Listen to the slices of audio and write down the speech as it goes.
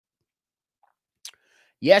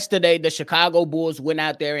Yesterday, the Chicago Bulls went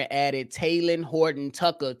out there and added Taylor Horton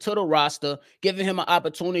Tucker to the roster, giving him an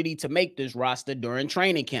opportunity to make this roster during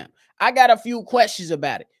training camp. I got a few questions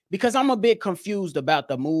about it because I'm a bit confused about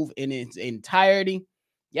the move in its entirety.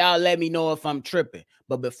 Y'all let me know if I'm tripping.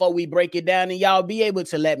 But before we break it down, and y'all be able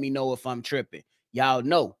to let me know if I'm tripping, y'all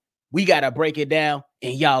know we got to break it down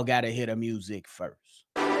and y'all got to hear the music first.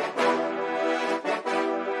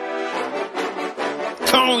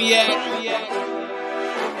 Cognac.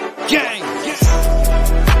 Gang.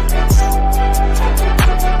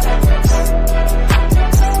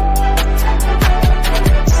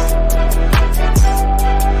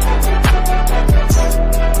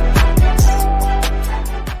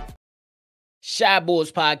 Shy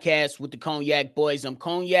Boys Podcast with the Cognac Boys. I'm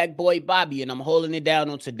Cognac Boy Bobby, and I'm holding it down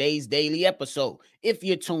on today's daily episode. If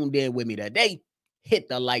you're tuned in with me today, hit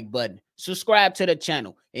the like button, subscribe to the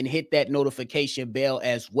channel, and hit that notification bell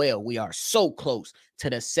as well. We are so close to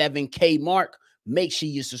the 7K mark. Make sure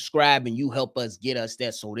you subscribe and you help us get us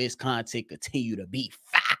there so this content continue to be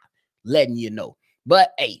fire, letting you know.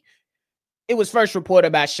 But hey, it was first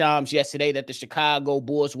reported by Shams yesterday that the Chicago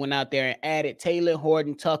Bulls went out there and added Taylor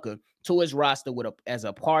Horton Tucker to his roster as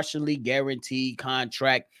a partially guaranteed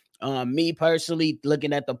contract. Me personally,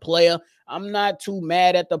 looking at the player, I'm not too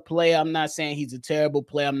mad at the player. I'm not saying he's a terrible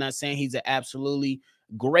player. I'm not saying he's an absolutely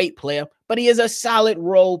great player, but he is a solid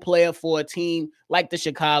role player for a team like the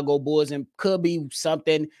Chicago Bulls and could be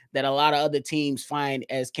something that a lot of other teams find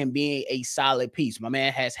as can be a solid piece. My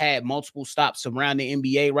man has had multiple stops around the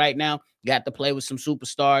NBA right now. Got to play with some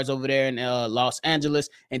superstars over there in Los Angeles,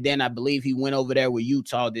 and then I believe he went over there with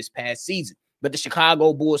Utah this past season. But the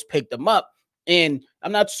Chicago Bulls picked him up, and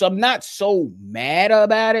I'm not so mad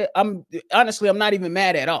about it. I'm not even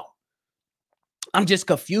mad at all. I'm just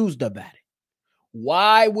confused about it.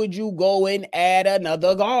 Why would you go and add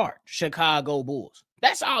another guard, Chicago Bulls?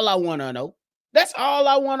 That's all I want to know. That's all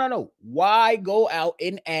I want to know. Why go out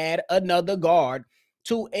and add another guard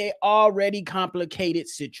to an already complicated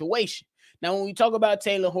situation? Now, when we talk about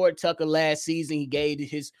Taylor Horton Tucker last season, he gave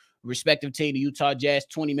his respective team, the Utah Jazz,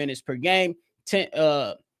 20 minutes per game, 10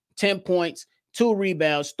 points, 2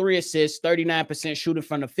 rebounds, 3 assists, 39% shooting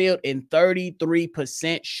from the field, and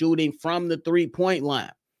 33% shooting from the three-point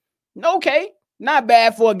line. Okay. Not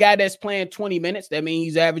bad for a guy that's playing 20 minutes. That means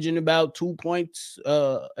he's averaging about 2 points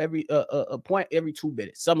every point every 2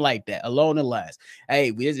 minutes, something like that, along the lines. Hey,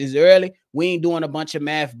 this is early. We ain't doing a bunch of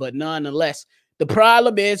math, but nonetheless, the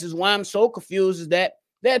problem is why I'm so confused is that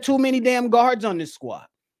there are too many damn guards on this squad.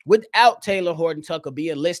 Without Taylor Horton Tucker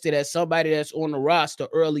being listed as somebody that's on the roster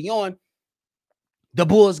early on, the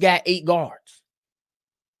Bulls got 8 guards.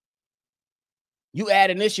 You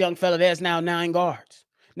adding this young fella, there's now 9 guards.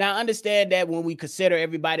 Now, understand that when we consider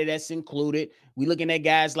everybody that's included, we're looking at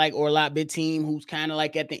guys like Orlat Bitim, who's kind of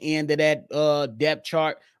like at the end of that depth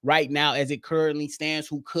chart right now as it currently stands,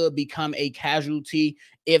 who could become a casualty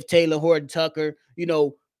if Taylor Horton Tucker,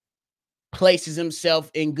 places himself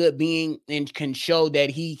in good being and can show that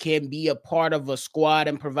he can be a part of a squad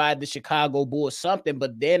and provide the Chicago Bulls something.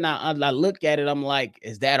 But then I look at it, I'm like,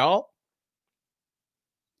 is that all?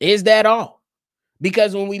 Is that all?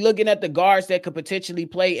 Because when we're looking at the guards that could potentially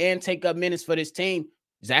play and take up minutes for this team,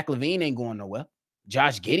 Zach LaVine ain't going nowhere.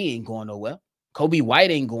 Josh Giddey ain't going nowhere. Kobe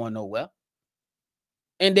White ain't going nowhere.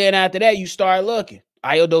 And then after that, you start looking.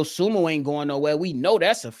 Ayodo Sumo ain't going nowhere. We know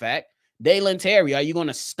that's a fact. Dalen Terry, are you going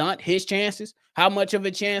to stunt his chances? How much of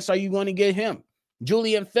a chance are you going to give him?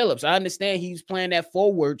 Julian Phillips, I understand he's playing that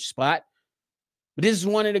forward spot. But this is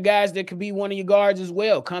one of the guys that could be one of your guards as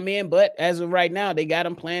well. Come in, but as of right now, they got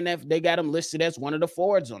him playing that. They got him listed as one of the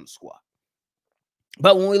forwards on the squad.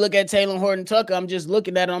 But when we look at Taylor Horton Tucker, I'm just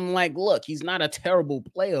looking at him. I'm like, look, he's not a terrible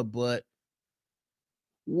player, but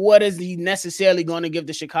what is he necessarily going to give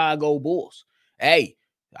the Chicago Bulls? Hey,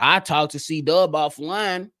 I talked to C-Dub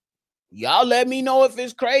offline. Y'all let me know if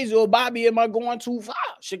it's crazy or Bobby, am I going too far?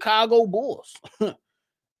 Chicago Bulls.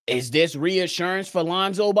 Is this reassurance for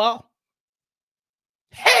Lonzo Ball?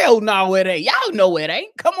 Hell no, it ain't. Y'all know it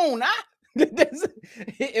ain't. Come on now.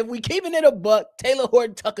 If we keeping it a buck, Taylor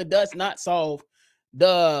Horton Tucker does not solve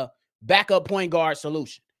the backup point guard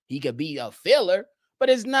solution. He could be a filler, but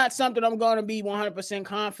it's not something I'm going to be 100%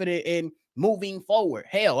 confident in moving forward.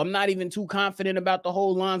 Hell, I'm not even too confident about the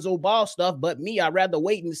whole Lonzo Ball stuff, but me, I'd rather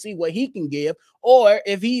wait and see what he can give. Or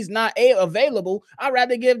if he's not available, I'd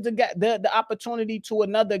rather give the opportunity to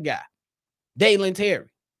another guy, Dalen Terry.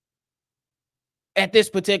 At this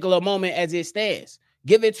particular moment as it stands,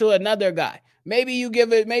 give it to another guy. Maybe you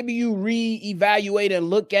reevaluate and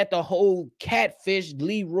look at the whole catfish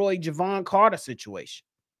Leroy Javon Carter situation.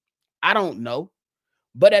 I don't know.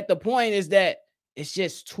 But at the point is that It's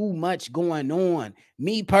just too much going on.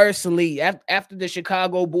 Me personally, after the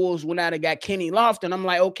Chicago Bulls went out and got Kenny Lofton, I'm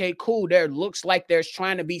like, okay, cool. There looks like there's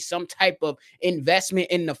trying to be some type of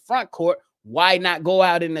investment in the front court. Why not go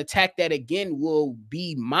out and attack that again will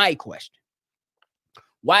be my question.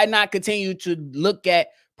 Why not continue to look at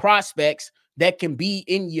prospects that can be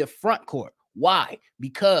in your front court? Why?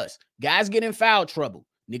 Because guys get in foul trouble.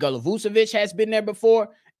 Nikola Vucevic has been there before,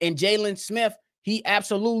 and Jalen Smith, he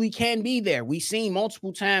absolutely can be there. We've seen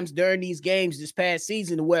multiple times during these games this past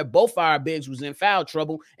season where both our bigs was in foul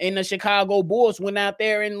trouble, and the Chicago Bulls went out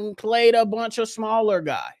there and played a bunch of smaller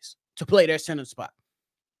guys to play their center spot.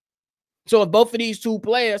 So if both of these two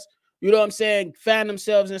players, you know what I'm saying, find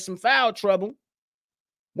themselves in some foul trouble,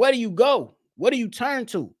 where do you go? What do you turn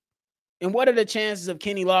to? And what are the chances of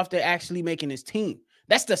Kenny Lofton actually making his team?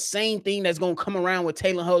 That's the same thing that's going to come around with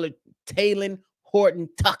Taylor Horton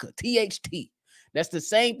Tucker, THT. That's the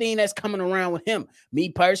same thing that's coming around with him. Me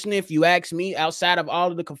personally, if you ask me, outside of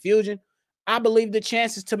all of the confusion, I believe the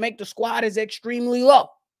chances to make the squad is extremely low.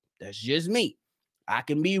 That's just me. I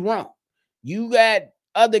can be wrong. You got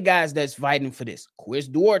other guys that's fighting for this. Chris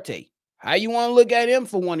Duarte. How you want to look at him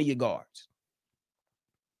for one of your guards?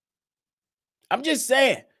 I'm just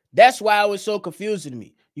saying. That's why it was so confusing to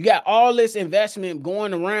me. You got all this investment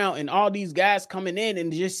going around and all these guys coming in,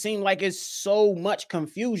 and it just seemed like it's so much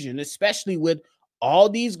confusion, especially with all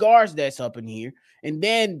these guards that's up in here. And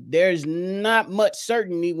then there's not much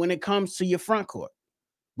certainty when it comes to your front court.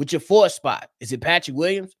 With your fourth spot, is it Patrick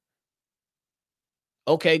Williams?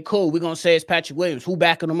 Okay, cool. We're going to say it's Patrick Williams. Who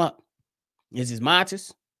backing him up? Is it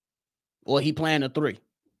Montes? Or he playing a three?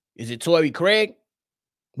 Is it Torrey Craig?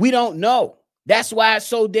 We don't know. That's why it's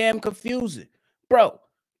so damn confusing. Bro,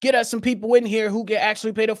 get us some people in here who can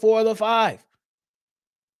actually play the 4 or the 5.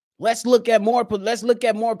 Let's look at more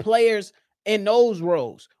players in those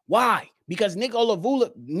roles. Why? Because Nikola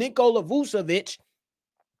Vucevic,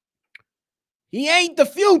 he ain't the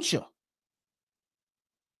future.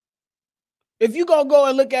 If you gonna go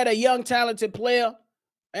and look at a young, talented player,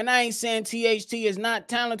 and I ain't saying THT is not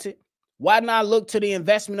talented, why not look to the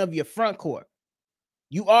investment of your front court?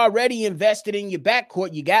 You already invested in your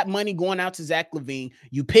backcourt. You got money going out to Zach LaVine.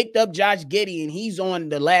 You picked up Josh Giddey, and he's on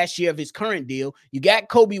the last year of his current deal. You got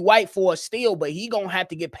Kobe White for a steal, but he going to have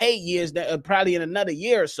to get paid years, probably in another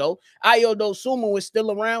year or so. Ayo Dosunmu is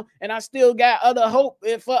still around, and I still got other hope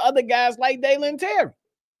for other guys like Dalen Terry.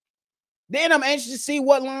 Then I'm anxious to see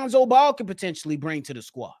what Lonzo Ball could potentially bring to the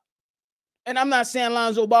squad. And I'm not saying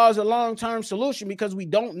Lonzo Ball is a long-term solution because we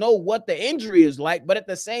don't know what the injury is like, but at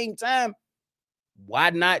the same time,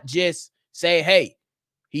 why not just say, hey,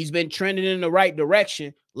 he's been trending in the right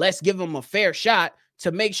direction. Let's give him a fair shot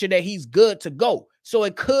to make sure that he's good to go. So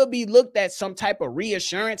it could be looked at some type of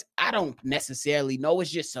reassurance. I don't necessarily know.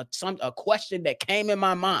 It's just a question that came in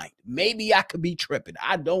my mind. Maybe I could be tripping.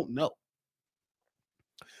 I don't know.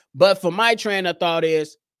 But for my train of thought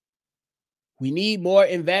is we need more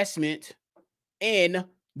investment in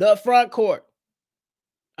the front court.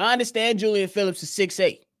 I understand Julian Phillips is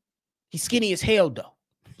 6'8". He's skinny as hell, though.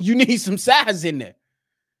 You need some size in there.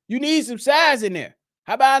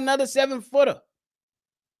 How about another 7-footer?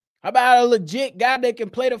 How about a legit guy that can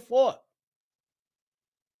play the 4?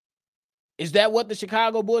 Is that what the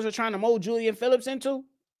Chicago Bulls are trying to mold Julian Phillips into?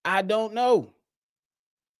 I don't know.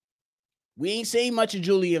 We ain't seen much of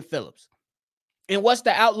Julian Phillips. And what's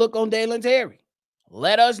the outlook on Dalen Terry?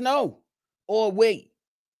 Let us know. Or wait.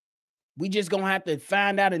 We just going to have to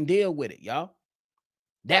find out and deal with it, y'all.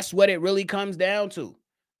 That's what it really comes down to.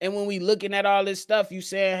 And when we looking at all this stuff, you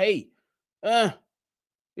saying, hey,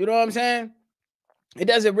 you know what I'm saying? It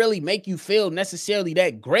doesn't really make you feel necessarily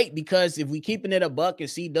that great because if we keeping it a buck, and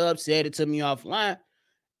C-Dub said it to me offline,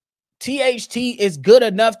 THT is good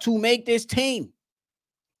enough to make this team.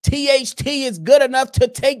 THT is good enough to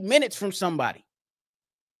take minutes from somebody.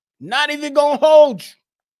 Not even going to hold you.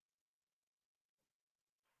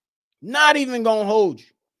 Not even going to hold you.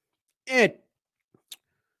 And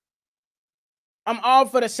I'm all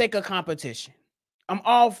for the sake of competition. I'm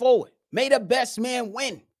all for it. May the best man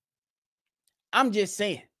win. I'm just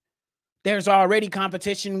saying. There's already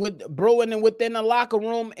competition with brewing and within the locker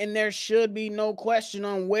room, and there should be no question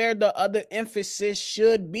on where the other emphasis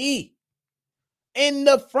should be. In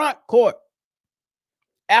the front court.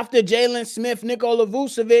 After Jalen Smith, Nikola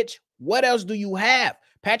Vucevic, what else do you have?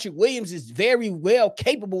 Patrick Williams is very well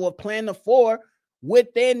capable of playing the 4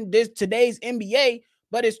 within today's NBA,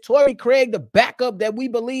 but is Torrey Craig the backup that we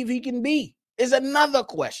believe he can be? Is another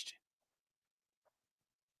question.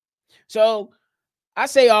 So I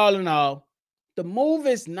say all in all, the move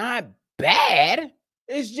is not bad.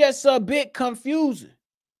 It's just a bit confusing.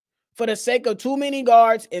 for the sake of too many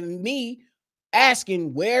guards and me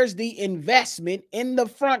asking where's the investment in the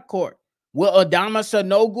front court. Will Adama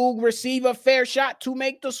Sanogo receive a fair shot to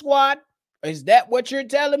make the squad? Is that what you're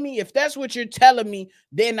telling me? If that's what you're telling me,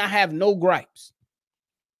 then I have no gripes.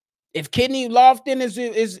 If Kenny Lofton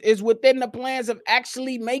is within the plans of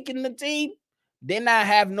actually making the team, then I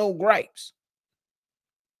have no gripes.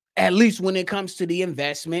 At least when it comes to the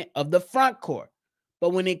investment of the front court.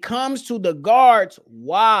 But when it comes to the guards,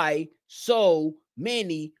 why so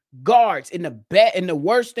many guards? And the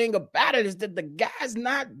worst thing about it is that the guy's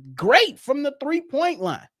not great from the three-point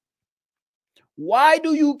line. Why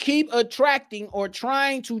do you keep attracting or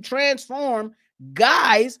trying to transform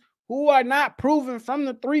guys who are not proven from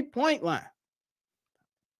the three-point line?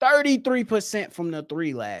 33% from the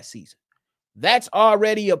three last season. That's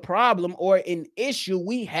already a problem or an issue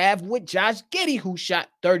we have with Josh Giddey, who shot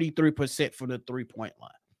 33% from the three-point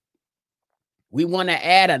line. We want to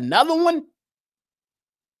add another one?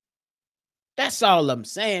 That's all I'm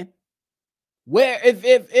saying. Where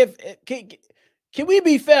can we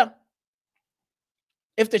be fair?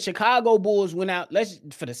 If the Chicago Bulls went out,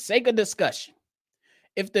 for the sake of discussion,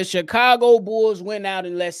 if the Chicago Bulls went out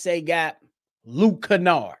and let's say got Luke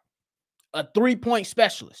Kennard, a three-point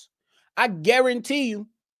specialist, I guarantee you,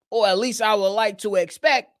 or at least I would like to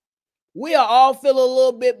expect, we'll all feel a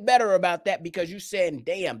little bit better about that because you're saying,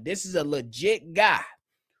 damn, this is a legit guy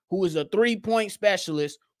who is a three-point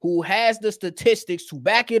specialist who has the statistics to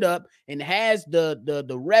back it up and has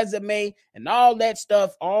the resume and all that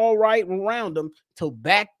stuff all right around him to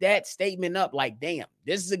back that statement up. Like, damn,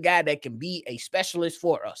 this is a guy that can be a specialist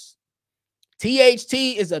for us. THT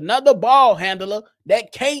is another ball handler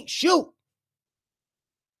that can't shoot.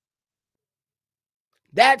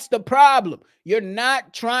 That's the problem. You're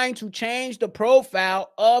not trying to change the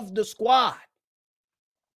profile of the squad.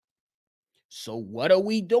 So what are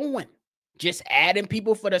we doing? Just adding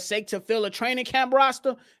people for the sake to fill a training camp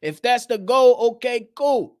roster? If that's the goal, okay,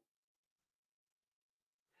 cool.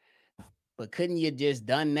 But couldn't you just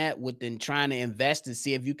done that within trying to invest and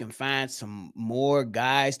see if you can find some more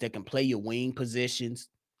guys that can play your wing positions?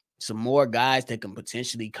 Some more guys that can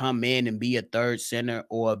potentially come in and be a third center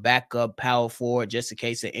or a backup power forward just in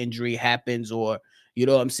case an injury happens, or, you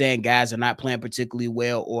know what I'm saying, guys are not playing particularly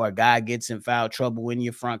well, or a guy gets in foul trouble in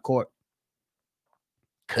your front court.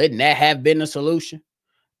 Couldn't that have been a solution?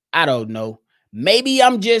 I don't know. Maybe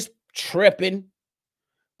I'm just tripping,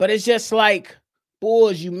 but it's just like,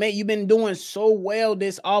 Bulls, you've been doing so well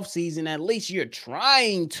this offseason. At least you're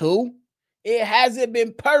trying to. It hasn't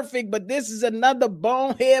been perfect, but this is another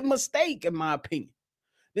bonehead mistake, in my opinion.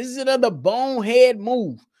 This is another bonehead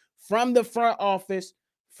move from the front office,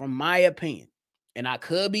 from my opinion. And I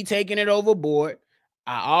could be taking it overboard.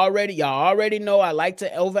 Y'all already know I like to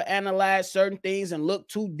overanalyze certain things and look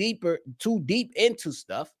too deep into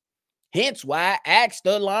stuff. Hence why I asked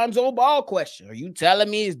the Lonzo Ball question. Are you telling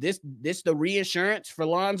me is this the reinsurance for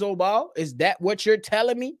Lonzo Ball? Is that what you're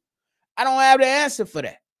telling me? I don't have the answer for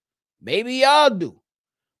that. Maybe y'all do.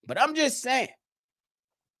 But I'm just saying,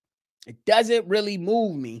 it doesn't really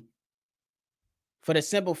move me for the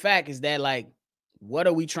simple fact is that, like, what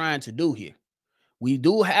are we trying to do here? We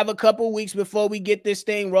do have a couple weeks before we get this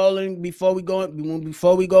thing rolling, before we go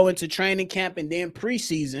into training camp and then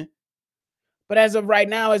preseason. But as of right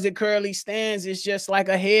now, as it currently stands, it's just like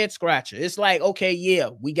a head scratcher. It's like, okay, yeah,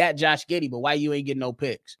 we got Josh Giddey, but why you ain't getting no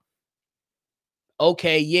picks?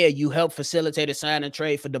 Okay, yeah, you helped facilitate a sign and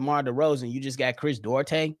trade for DeMar DeRozan. You just got Chris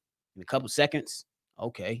Duarte in a couple seconds.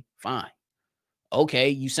 Okay, fine. Okay,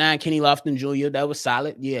 you signed Kenny Lofton Jr. That was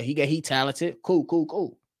solid. Yeah, he talented.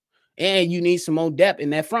 Cool. And you need some more depth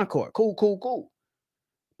in that front court. Cool.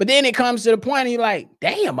 But then it comes to the point and you're like,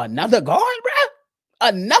 damn, another guard, bro?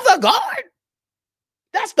 Another guard?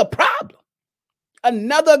 That's the problem.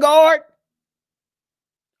 Another guard?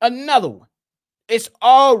 Another one. It's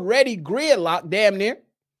already gridlocked, damn near.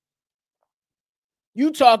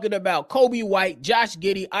 You talking about Kobe White, Josh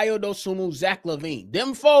Giddey, Ayo Dosunmu, Zach LaVine.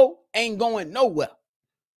 Them four ain't going nowhere.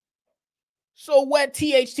 So what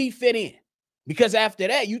THT fit in? Because after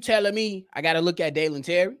that, you telling me I got to look at Dalen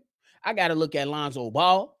Terry. I got to look at Lonzo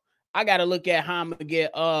Ball. I got to look at how I'm going to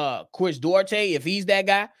get Chris Duarte, if he's that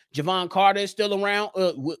guy. Javon Carter is still around.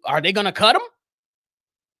 Are they going to cut him?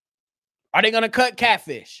 Are they going to cut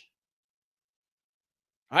Catfish?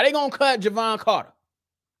 Are they going to cut Javon Carter?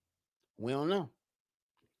 We don't know.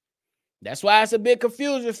 That's why it's a bit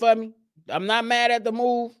confusing for me. I'm not mad at the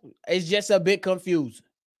move. It's just a bit confusing.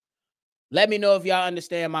 Let me know if y'all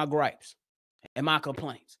understand my gripes and my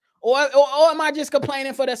complaints. Or am I just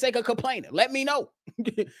complaining for the sake of complaining? Let me know.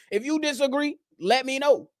 If you disagree, let me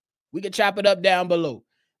know. We can chop it up down below.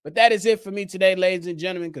 But that is it for me today, ladies and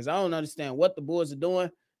gentlemen, because I don't understand what the Bulls are doing.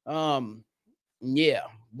 Yeah.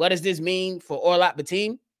 What does this mean for Orlak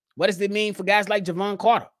Bateem? What does it mean for guys like Javon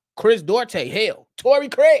Carter, Chris Duarte, hell, Torrey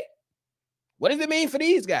Craig? What does it mean for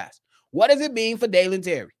these guys? What does it mean for Dalen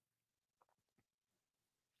Terry?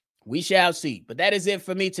 We shall see. But that is it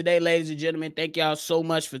for me today, ladies and gentlemen. Thank y'all so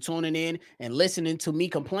much for tuning in and listening to me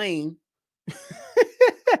complain.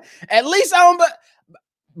 At least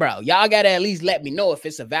bro, y'all got to at least let me know if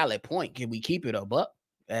it's a valid point. Can we keep it up?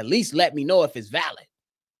 At least let me know if it's valid.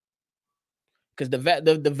 Because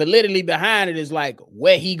the validity behind it is like,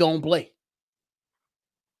 where he gonna play?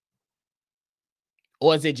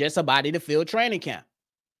 Or is it just a body to fill training camp?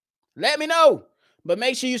 Let me know. But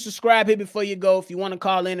make sure you subscribe here before you go. If you want to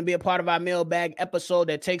call in and be a part of our mailbag episode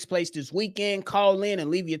that takes place this weekend, call in and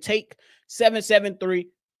leave your take.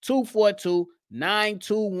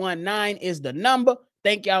 773-242-9219 is the number.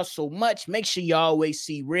 Thank y'all so much. Make sure you always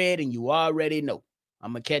see red, and you already know.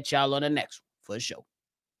 I'm going to catch y'all on the next one for sure.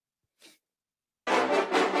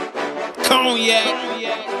 Cognac.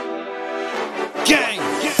 Gang.